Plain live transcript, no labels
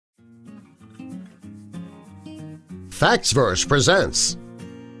FactsVerse presents.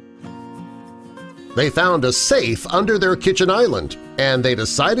 They found a safe under their kitchen island, and they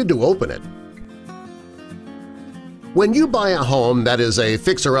decided to open it. When you buy a home that is a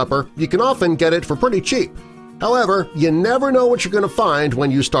fixer-upper, you can often get it for pretty cheap. However, you never know what you're going to find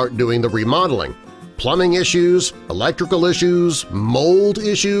when you start doing the remodeling. Plumbing issues, electrical issues, mold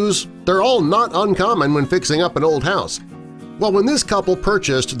issues – they're all not uncommon when fixing up an old house. Well, when this couple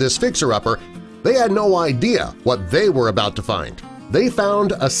purchased this fixer-upper, they had no idea what they were about to find. They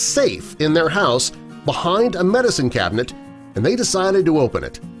found a safe in their house behind a medicine cabinet, and they decided to open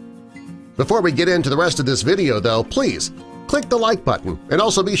it. Before we get into the rest of this video, though, please click the like button and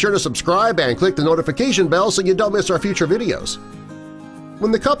also be sure to subscribe and click the notification bell so you don't miss our future videos.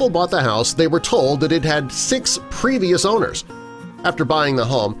 When the couple bought the house, they were told that it had 6 previous owners. After buying the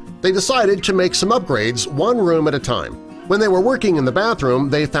home, they decided to make some upgrades one room at a time. When they were working in the bathroom,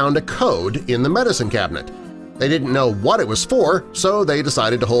 they found a code in the medicine cabinet. They didn't know what it was for, so they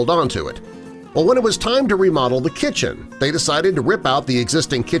decided to hold on to it. Well, when it was time to remodel the kitchen, they decided to rip out the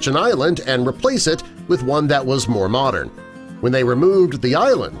existing kitchen island and replace it with one that was more modern. When they removed the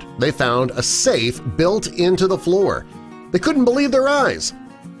island, they found a safe built into the floor. They couldn't believe their eyes.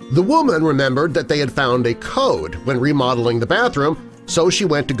 The woman remembered that they had found a code when remodeling the bathroom, so she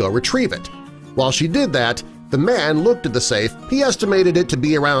went to go retrieve it. While she did that, the man looked at the safe. He estimated it to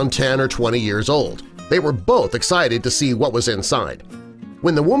be around 10 or 20 years old. They were both excited to see what was inside.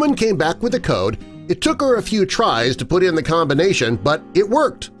 When the woman came back with the code, it took her a few tries to put in the combination, but it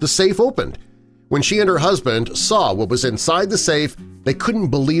worked. The safe opened. When she and her husband saw what was inside the safe, they couldn't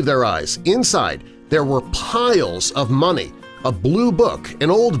believe their eyes. Inside, there were piles of money, a blue book,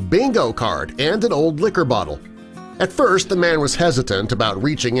 an old bingo card, and an old liquor bottle. At first, the man was hesitant about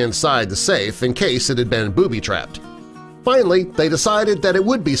reaching inside the safe in case it had been booby-trapped. Finally, they decided that it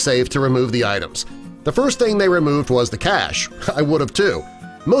would be safe to remove the items. The first thing they removed was the cash. I would have too.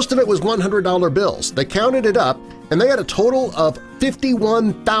 Most of it was $100 bills. They counted it up, and they had a total of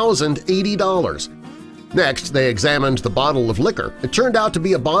 $51,080. Next, they examined the bottle of liquor. It turned out to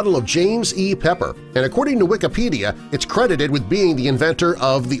be a bottle of James E. Pepper, and according to Wikipedia, it's credited with being the inventor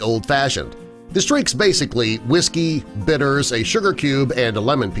of the old-fashioned. This drink's basically whiskey, bitters, a sugar cube, and a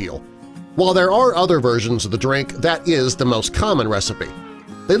lemon peel. While there are other versions of the drink, that is the most common recipe.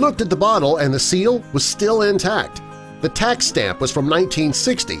 They looked at the bottle and the seal was still intact. The tax stamp was from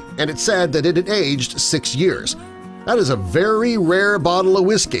 1960, and it said that it had aged 6 years. That is a very rare bottle of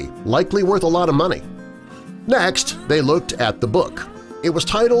whiskey, likely worth a lot of money. Next, they looked at the book. It was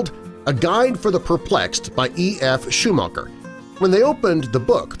titled A Guide for the Perplexed by E.F. Schumacher. When they opened the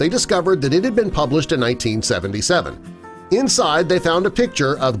book, they discovered that it had been published in 1977. Inside, they found a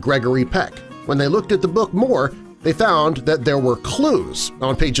picture of Gregory Peck. When they looked at the book more, they found that there were clues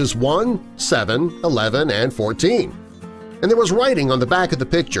on pages 1, 7, 11, and 14. And there was writing on the back of the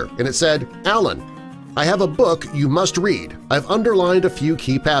picture, and it said, "Alan, I have a book you must read. I've underlined a few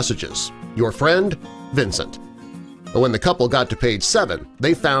key passages. Your friend, Vincent." But when the couple got to page 7,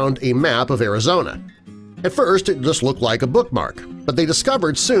 they found a map of Arizona. At first, it just looked like a bookmark, but they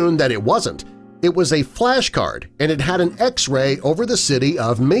discovered soon that it wasn't. It was a flashcard, and it had an X-ray over the city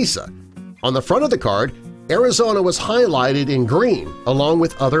of Mesa. On the front of the card, Arizona was highlighted in green along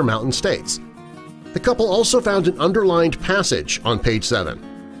with other mountain states. The couple also found an underlined passage on page 7.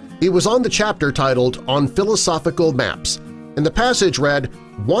 It was on the chapter titled On Philosophical Maps, and the passage read,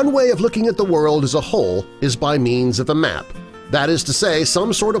 "One way of looking at the world as a whole is by means of a map. That is to say,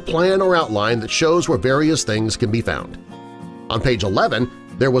 some sort of plan or outline that shows where various things can be found." On page 11,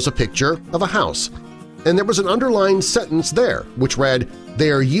 there was a picture of a house, and there was an underlined sentence there which read,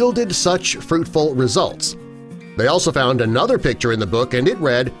 "There yielded such fruitful results." They also found another picture in the book, and it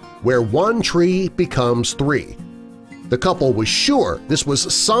read, "Where one tree becomes 3." The couple was sure this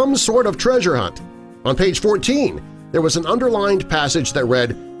was some sort of treasure hunt. On page 14, there was an underlined passage that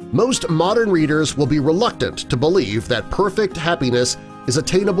read, "Most modern readers will be reluctant to believe that perfect happiness is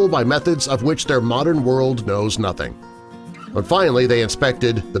attainable by methods of which their modern world knows nothing." And finally, they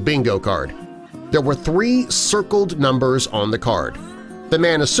inspected the bingo card. There were 3 circled numbers on the card. The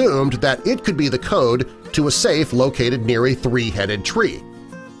man assumed that it could be the code to a safe located near a 3-headed tree.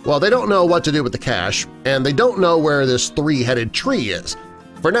 Well, they don't know what to do with the cash, and they don't know where this 3-headed tree is.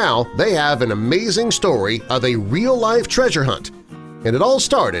 For now, they have an amazing story of a real-life treasure hunt, and it all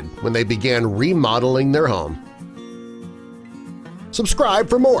started when they began remodeling their home. Subscribe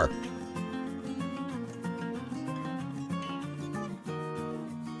for more!